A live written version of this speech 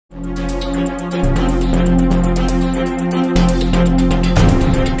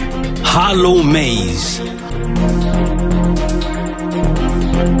Aloe Maize.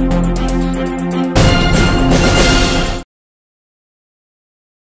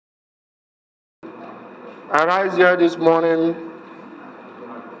 I rise here this morning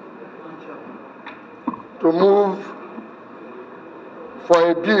to move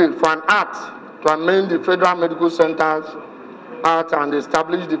for a bill, for an act to amend the Federal Medical Centers Act and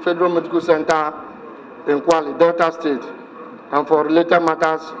establish the Federal Medical Center in Kwale, Delta State, and for related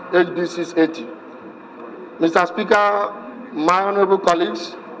matters, HB 680. Mr. Speaker, my honorable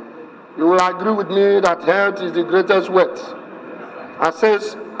colleagues, you will agree with me that health is the greatest wealth.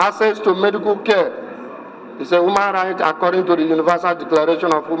 Access to medical care is a human right according to the Universal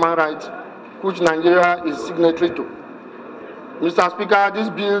Declaration of Human Rights, which Nigeria is signatory to. Mr. Speaker, this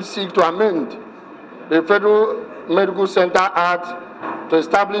bill seeks to amend the Federal Medical Center Act to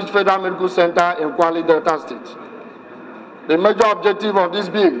establish Federal Medical Center in Kwale, Delta State. The major objective of this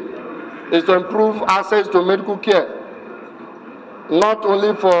bill is to improve access to medical care, not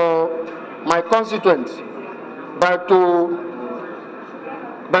only for my constituents, but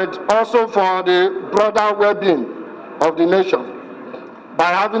also for the broader well-being of the nation.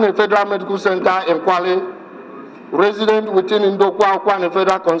 By having a Federal Medical Center in Kwale, residents within Ndokwa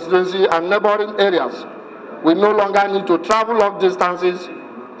Federal Constituency and neighboring areas will no longer need to travel long distances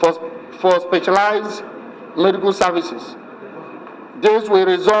for specialized medical services. This will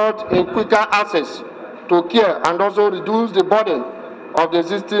result in quicker access to care and also reduce the burden of the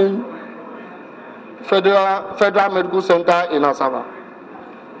existing Federal Medical Center in Asaba.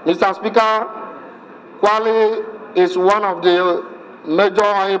 Mr. Speaker, Kwale is one of the major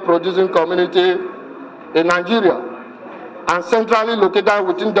oil-producing communities in Nigeria and centrally located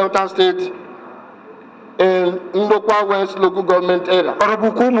within Delta State in Ndokwa West local government area.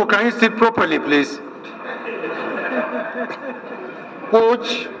 Honorable Kumu, can you sit properly, please?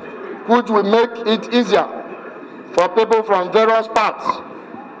 Which will make it easier for people from various parts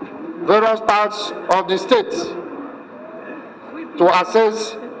of the state to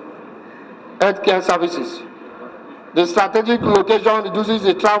access healthcare services. The strategic location reduces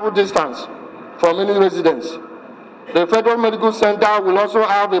the travel distance for many residents. The Federal Medical Center will also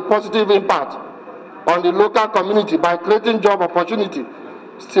have a positive impact on the local community by creating job opportunity,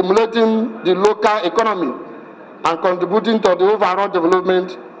 stimulating the local economy, and contributing to the overall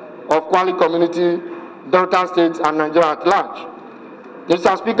development of Kwale community, Delta State, and Nigeria at large.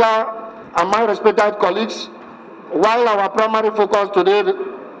 Mr. Speaker, and my respected colleagues, while our primary focus today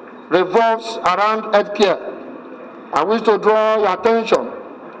revolves around healthcare, I wish to draw your attention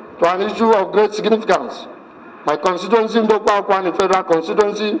to an issue of great significance. My constituency, Ndokwa Federal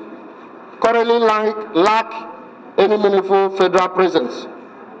Constituency, currently lack any meaningful federal presence,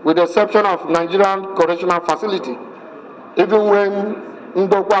 with the exception of Nigerian Correctional Facility, even when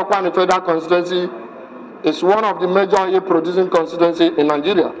Ndokwa Federal Constituency is one of the major oil-producing constituencies in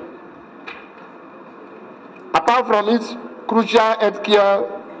Nigeria. Apart from its crucial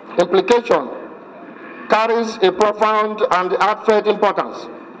healthcare implication, carries a profound and heartfelt importance.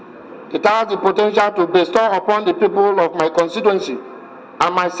 It has the potential to bestow upon the people of my constituency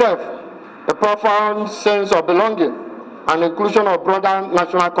and myself a profound sense of belonging and inclusion of broader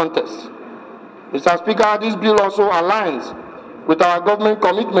national context. Mr. Speaker, this bill also aligns with our government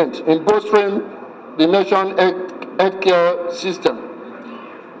commitment in bolstering the nation's healthcare system.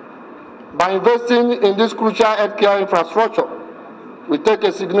 By investing in this crucial healthcare infrastructure, we take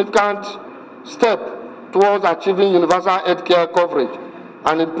a significant step towards achieving universal healthcare coverage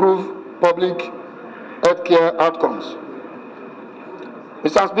and improve public healthcare outcomes.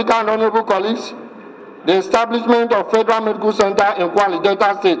 Mr. Speaker and honorable colleagues, the establishment of Federal Medical Center in Kwale,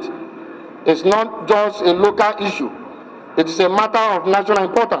 Delta State is not just a local issue, it is a matter of national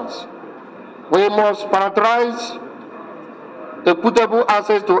importance. We must prioritize equitable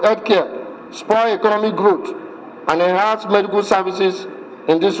access to healthcare, spur economic growth, and enhance medical services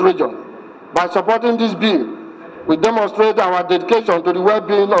in this region. By supporting this bill, we demonstrate our dedication to the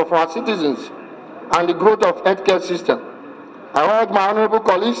well-being of our citizens and the growth of the healthcare system. I urge my honorable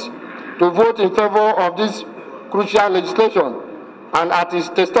colleagues to vote in favor of this crucial legislation and as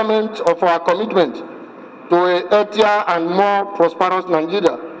a testament of our commitment to a healthier and more prosperous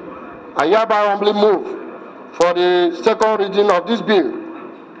Nigeria. I hereby humbly move for the second reading of this bill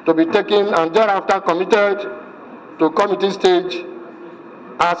to be taken and thereafter committed to committee stage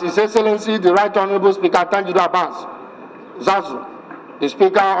as His Excellency the Right Honorable Speaker Tanjiru Abbas Zazu, the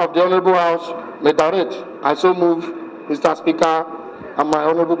Speaker of the Honorable House, may direct. I so move, Mr. Speaker, and my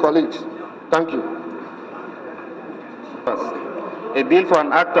honorable colleagues. Thank you. A bill for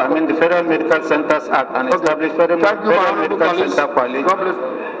an act to amend the Federal Medical Centers Act and establish Federal Medical Center Kwale.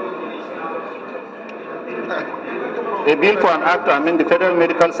 A bill for an act to amend the Federal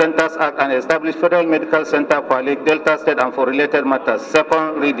Medical Centers Act and establish Federal Medical Center Kwale, Delta State, and for related matters.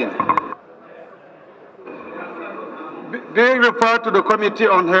 Second reading. Being referred to the Committee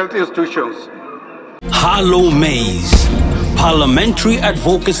on Health Institutions. Harlow Mays, Parliamentary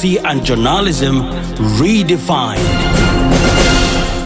Advocacy and Journalism Redefined.